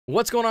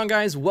What's going on,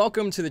 guys?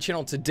 Welcome to the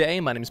channel today.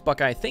 My name is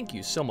Buckeye. Thank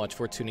you so much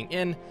for tuning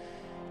in.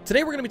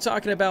 Today we're going to be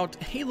talking about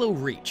Halo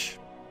Reach.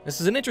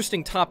 This is an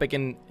interesting topic,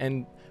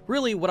 and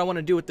really what I want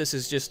to do with this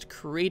is just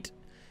create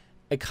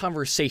a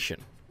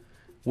conversation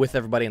with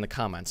everybody in the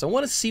comments. I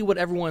want to see what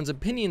everyone's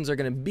opinions are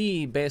going to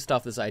be based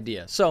off this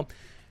idea. So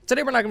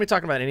today we're not going to be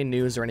talking about any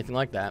news or anything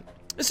like that.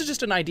 This is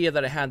just an idea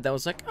that I had that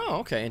was like, oh,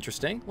 okay,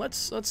 interesting.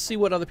 Let's see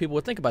what other people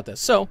would think about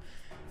this. So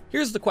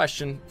here's the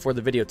question for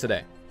the video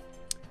today.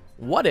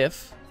 What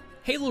if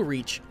Halo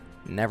Reach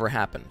never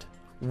happened?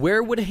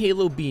 Where would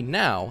Halo be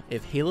now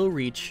if Halo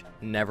Reach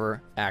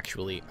never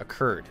actually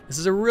occurred? This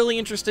is a really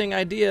interesting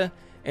idea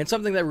and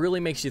something that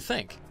really makes you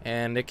think,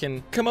 and it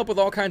can come up with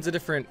all kinds of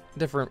different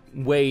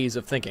ways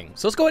of thinking.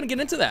 So let's go ahead and get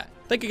into that.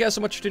 Thank you guys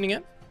so much for tuning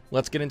in.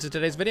 Let's get into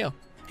today's video.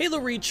 Halo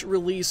Reach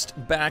released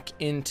back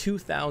in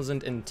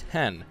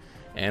 2010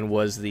 and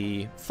was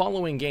the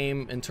following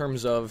game in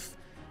terms of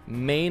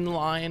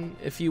mainline,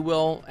 if you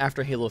will,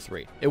 after Halo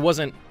 3. It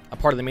wasn't a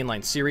part of the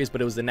mainline series,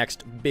 but it was the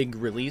next big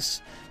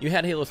release. You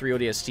had Halo 3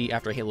 ODST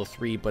after Halo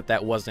 3, but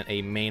that wasn't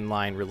a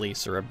mainline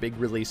release or a big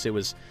release. It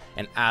was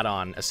an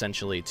add-on,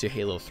 essentially, to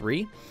Halo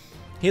 3.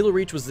 Halo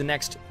Reach was the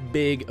next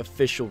big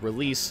official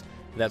release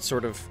that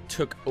sort of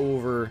took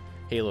over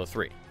Halo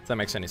 3, if that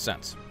makes any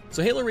sense.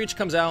 So Halo Reach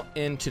comes out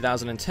in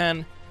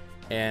 2010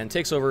 and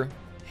takes over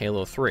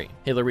Halo 3.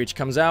 Halo Reach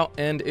comes out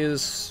and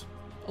is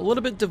a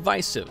little bit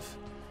divisive,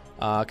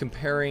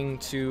 comparing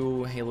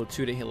to Halo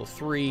 2 to Halo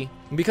 3,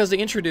 because they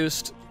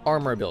introduced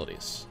armor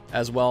abilities,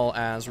 as well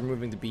as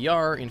removing the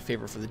BR in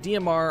favor for the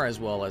DMR, as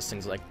well as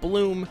things like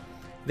Bloom.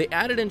 They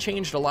added and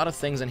changed a lot of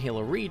things in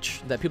Halo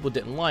Reach that people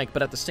didn't like,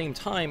 but at the same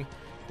time,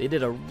 they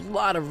did a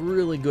lot of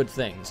really good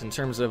things in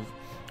terms of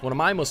one of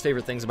my most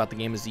favorite things about the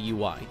game is the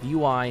UI. The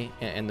UI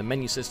and the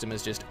menu system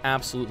is just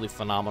absolutely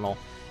phenomenal.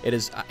 It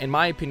is, in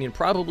my opinion,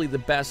 probably the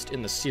best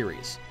in the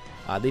series.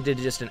 They did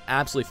just an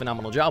absolutely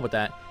phenomenal job with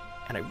that,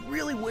 and I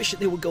really wish that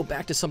they would go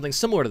back to something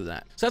similar to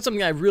that. So that's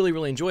something I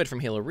really enjoyed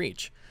from Halo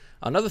Reach.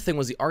 Another thing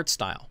was the art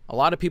style. A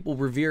lot of people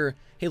revere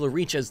Halo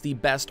Reach as the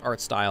best art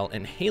style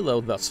in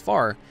Halo thus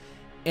far,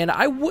 and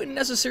I wouldn't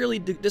necessarily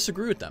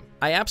disagree with them.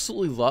 I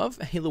absolutely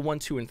love Halo 1,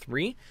 2, and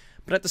 3,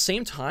 but at the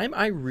same time,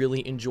 I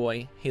really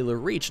enjoy Halo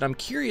Reach, and I'm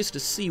curious to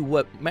see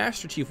what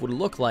Master Chief would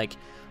look like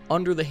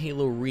under the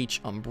Halo Reach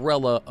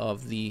umbrella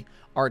of the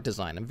art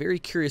design. I'm very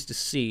curious to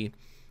see,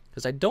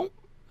 because I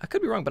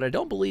could be wrong, but I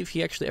don't believe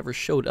he actually ever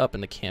showed up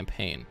in the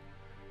campaign.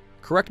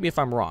 Correct me if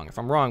I'm wrong. If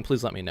I'm wrong,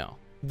 please let me know.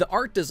 The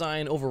art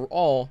design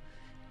overall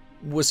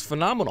was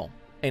phenomenal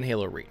in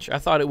Halo Reach. I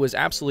thought it was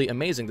absolutely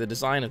amazing. The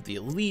design of the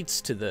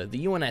elites to the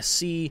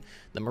UNSC,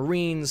 the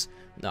Marines,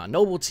 the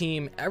Noble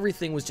Team,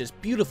 everything was just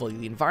beautiful.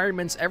 The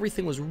environments,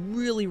 everything was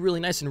really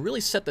nice and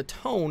really set the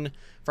tone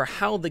for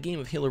how the game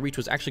of Halo Reach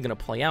was actually going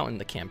to play out in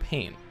the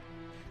campaign.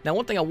 Now,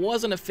 one thing I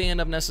wasn't a fan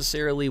of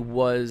necessarily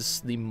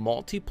was the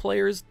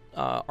multiplayer's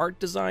art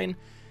design,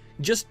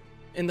 just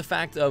in the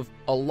fact of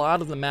a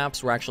lot of the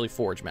maps were actually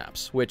Forge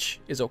maps, which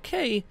is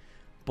okay,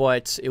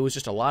 but it was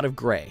just a lot of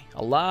gray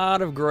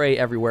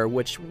everywhere,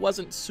 which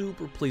wasn't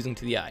super pleasing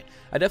to the eye.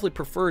 I definitely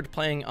preferred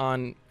playing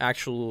on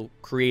actual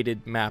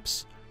created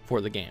maps for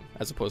the game,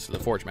 as opposed to the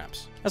Forge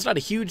maps. That's not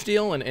a huge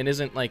deal and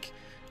isn't like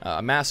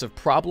a massive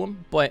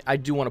problem, but I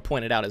do want to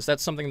point it out, as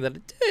that's something that I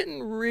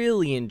didn't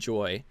really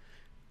enjoy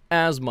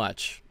as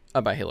much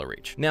about Halo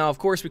Reach. Now, of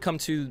course, we come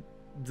to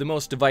the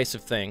most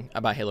divisive thing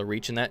about Halo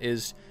Reach, and that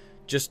is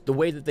just the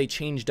way that they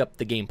changed up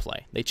the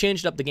gameplay. They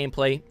changed up the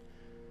gameplay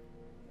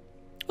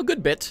a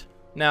good bit.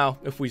 Now,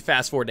 if we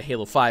fast forward to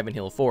Halo 5 and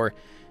Halo 4,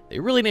 they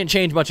really didn't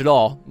change much at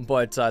all,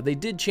 but they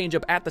did change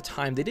up at the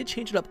time. They did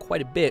change it up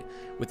quite a bit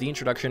with the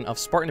introduction of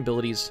Spartan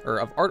abilities,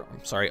 or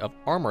of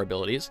armor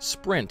abilities,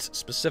 Sprint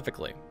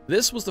specifically.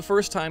 This was the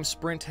first time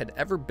Sprint had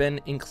ever been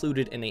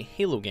included in a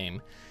Halo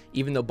game,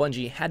 even though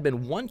Bungie had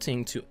been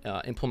wanting to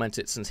implement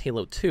it since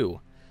Halo 2.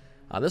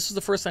 This was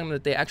the first time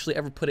that they actually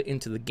ever put it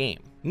into the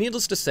game.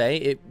 Needless to say,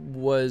 it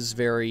was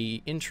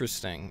very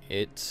interesting.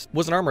 It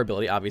was an armor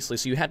ability, obviously,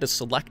 so you had to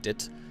select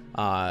it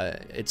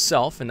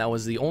itself, and that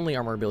was the only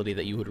armor ability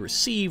that you would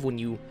receive when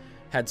you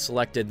had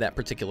selected that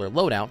particular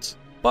loadout.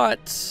 But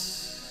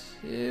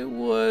it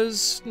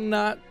was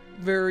not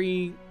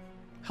very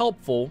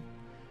helpful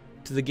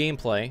to the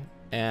gameplay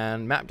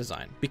and map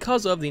design.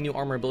 Because of the new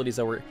armor abilities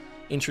that were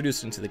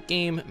introduced into the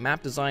game,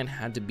 map design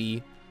had to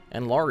be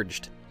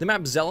enlarged. The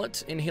map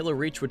Zealot in Halo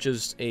Reach, which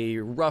is a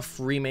rough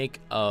remake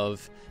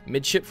of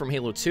Midship from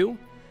Halo 2,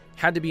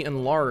 had to be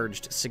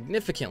enlarged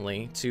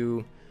significantly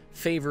to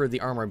favor the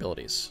armor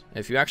abilities.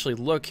 If you actually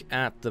look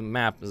at the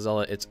map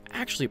Zealot, it's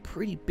actually a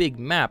pretty big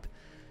map,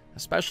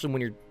 especially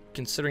when you're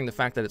considering the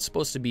fact that it's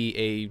supposed to be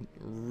a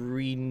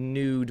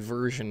renewed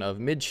version of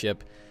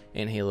Midship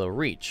in Halo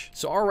Reach.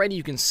 So already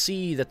you can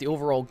see that the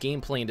overall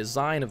gameplay and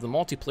design of the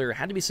multiplayer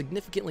had to be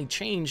significantly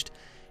changed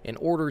in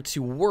order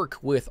to work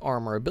with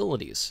armor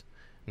abilities.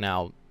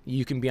 Now,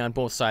 you can be on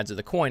both sides of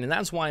the coin, and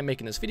that's why I'm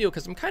making this video,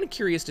 because I'm kind of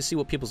curious to see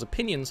what people's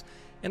opinions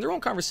and their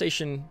own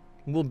conversation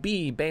will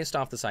be based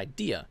off this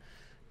idea.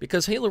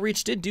 because Halo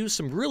Reach did do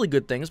some really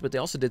good things, but they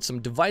also did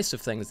some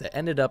divisive things that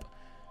ended up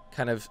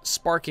kind of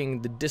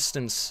sparking the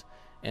distance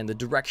and the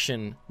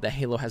direction that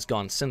Halo has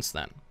gone since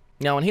then.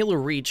 Now, in Halo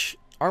Reach,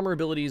 armor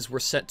abilities were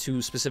set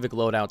to specific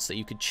loadouts that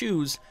you could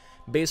choose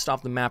based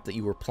off the map that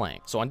you were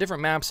playing. So on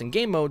different maps and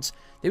game modes,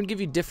 they would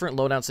give you different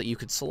loadouts that you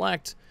could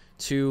select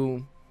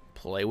to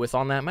play with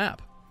on that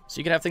map. So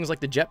you could have things like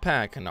the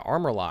jetpack and the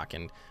armor lock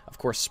and, of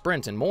course,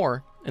 sprint and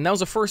more. And that was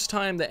the first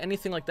time that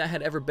anything like that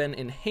had ever been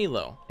in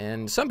Halo.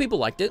 And some people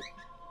liked it,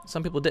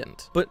 some people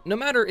didn't. But no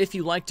matter if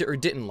you liked it or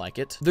didn't like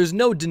it, there's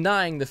no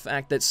denying the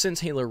fact that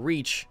since Halo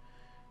Reach,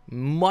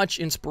 much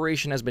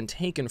inspiration has been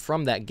taken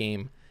from that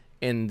game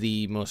in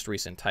the most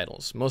recent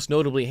titles. Most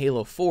notably,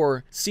 Halo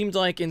 4 seemed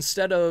like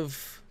instead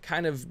of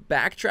kind of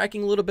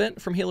backtracking a little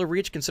bit from Halo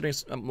Reach, considering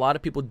a lot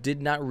of people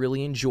did not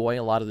really enjoy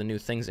a lot of the new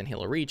things in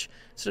Halo Reach,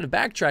 instead of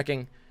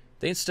backtracking,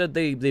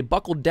 they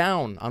buckled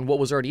down on what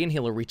was already in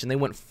Halo Reach and they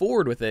went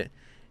forward with it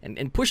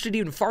and pushed it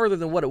even farther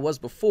than what it was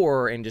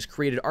before and just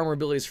created armor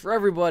abilities for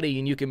everybody,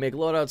 and you can make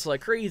loadouts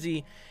like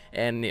crazy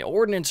and the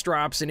ordnance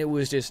drops, and it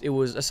was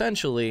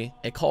essentially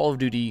a Call of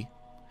Duty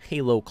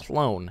Halo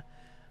clone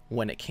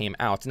when it came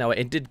out. Now,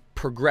 it did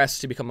progress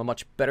to become a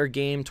much better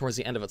game towards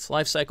the end of its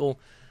life cycle,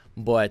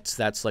 but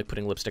that's like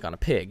putting lipstick on a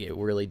pig. It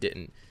really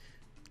didn't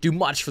do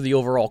much for the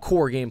overall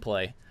core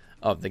gameplay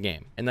of the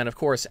game. And then, of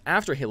course,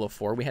 after Halo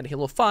 4, we had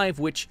Halo 5,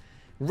 which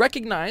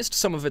recognized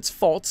some of its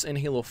faults in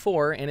Halo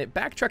 4, and it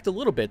backtracked a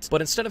little bit,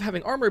 but instead of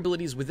having armor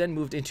abilities, we then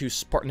moved into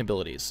Spartan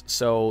abilities.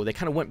 So they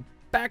kind of went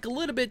back a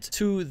little bit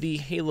to the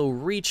Halo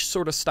Reach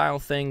sort of style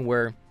thing,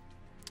 where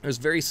there's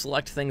very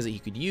select things that you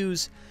could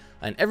use,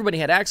 and everybody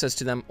had access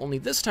to them, only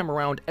this time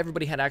around,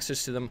 everybody had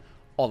access to them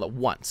all at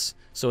once.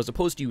 So as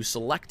opposed to you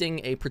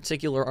selecting a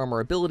particular armor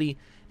ability,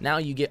 now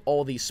you get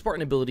all these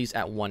Spartan abilities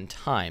at one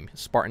time.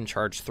 Spartan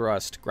Charge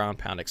Thrust, Ground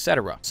Pound,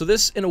 etc. So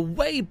this, in a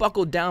way,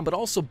 buckled down, but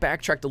also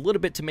backtracked a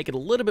little bit to make it a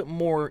little bit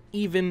more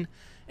even.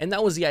 And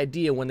that was the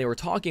idea when they were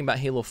talking about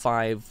Halo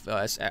 5,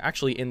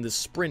 actually in the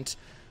Sprint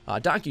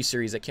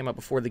docuseries that came out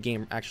before the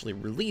game actually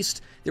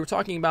released. They were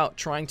talking about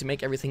trying to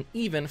make everything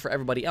even for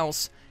everybody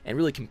else and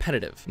really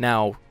competitive.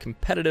 Now,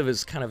 competitive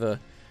is kind of a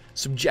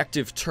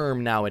subjective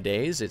term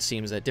nowadays. It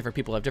seems that different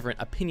people have different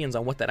opinions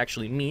on what that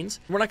actually means.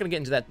 We're not going to get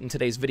into that in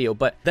today's video,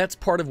 but that's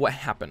part of what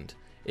happened,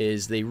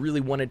 is they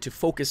really wanted to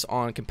focus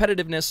on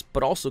competitiveness,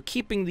 but also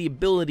keeping the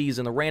abilities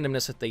and the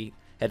randomness that they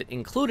had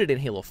included in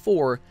Halo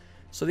 4,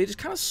 so they just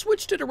kind of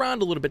switched it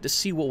around a little bit to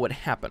see what would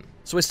happen.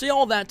 So I say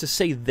all that to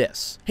say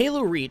this.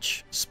 Halo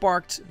Reach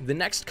sparked the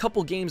next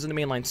couple games in the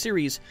mainline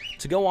series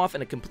to go off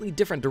in a completely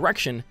different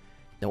direction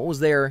than what was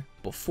there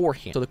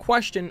beforehand. So the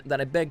question that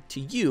I beg to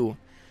you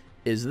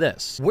is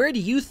this: where do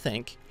you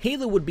think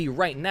Halo would be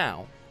right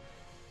now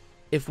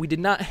if we did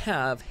not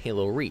have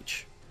Halo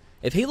Reach?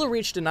 If Halo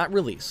Reach did not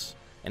release,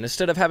 and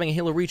instead of having a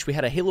Halo Reach, we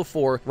had a Halo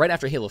 4 right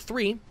after Halo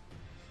 3,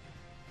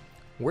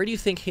 where do you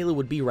think Halo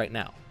would be right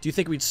now? Do you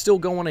think we'd still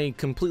go in a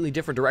completely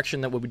different direction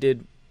than what we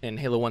did in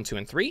Halo 1, 2,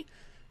 and 3?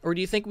 Or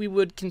do you think we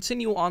would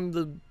continue on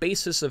the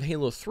basis of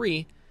Halo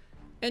 3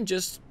 and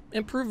just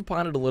improve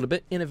upon it a little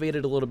bit, innovate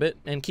it a little bit,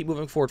 and keep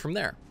moving forward from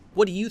there?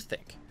 What do you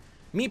think?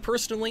 Me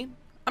personally,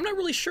 I'm not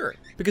really sure,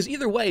 because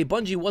either way,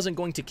 Bungie wasn't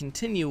going to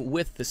continue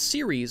with the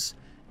series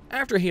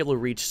after Halo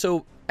Reach,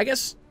 so I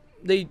guess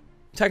they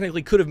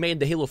technically could have made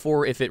the Halo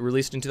 4 if it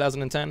released in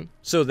 2010,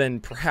 so then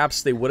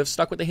perhaps they would have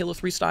stuck with the Halo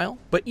 3 style.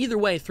 But either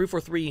way,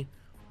 343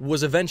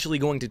 was eventually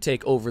going to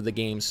take over the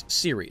game's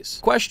series.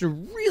 The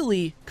question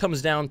really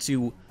comes down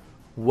to,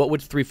 what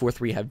would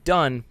 343 have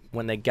done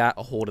when they got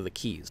a hold of the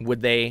keys?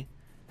 Would they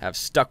have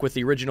stuck with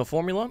the original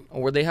formula,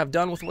 or would they have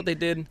done with what they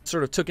did,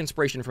 sort of took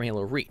inspiration from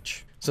Halo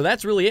Reach? So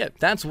that's really it.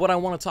 That's what I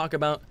want to talk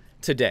about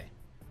today.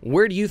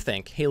 Where do you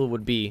think Halo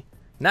would be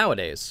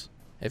nowadays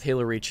if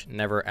Halo Reach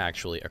never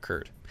actually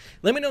occurred?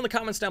 Let me know in the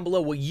comments down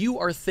below what you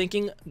are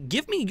thinking.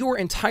 Give me your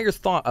entire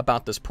thought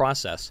about this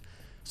process.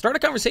 Start a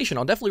conversation.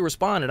 I'll definitely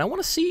respond, and I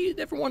want to see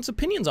everyone's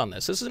opinions on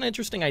this. This is an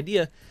interesting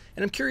idea,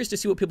 and I'm curious to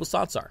see what people's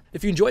thoughts are.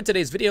 If you enjoyed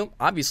today's video,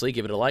 obviously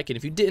give it a like, and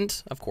if you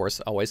didn't, of course,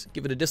 always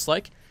give it a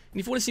dislike. And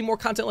if you want to see more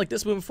content like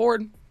this moving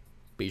forward,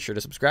 be sure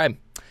to subscribe.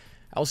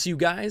 I'll see you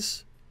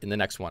guys in the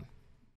next one.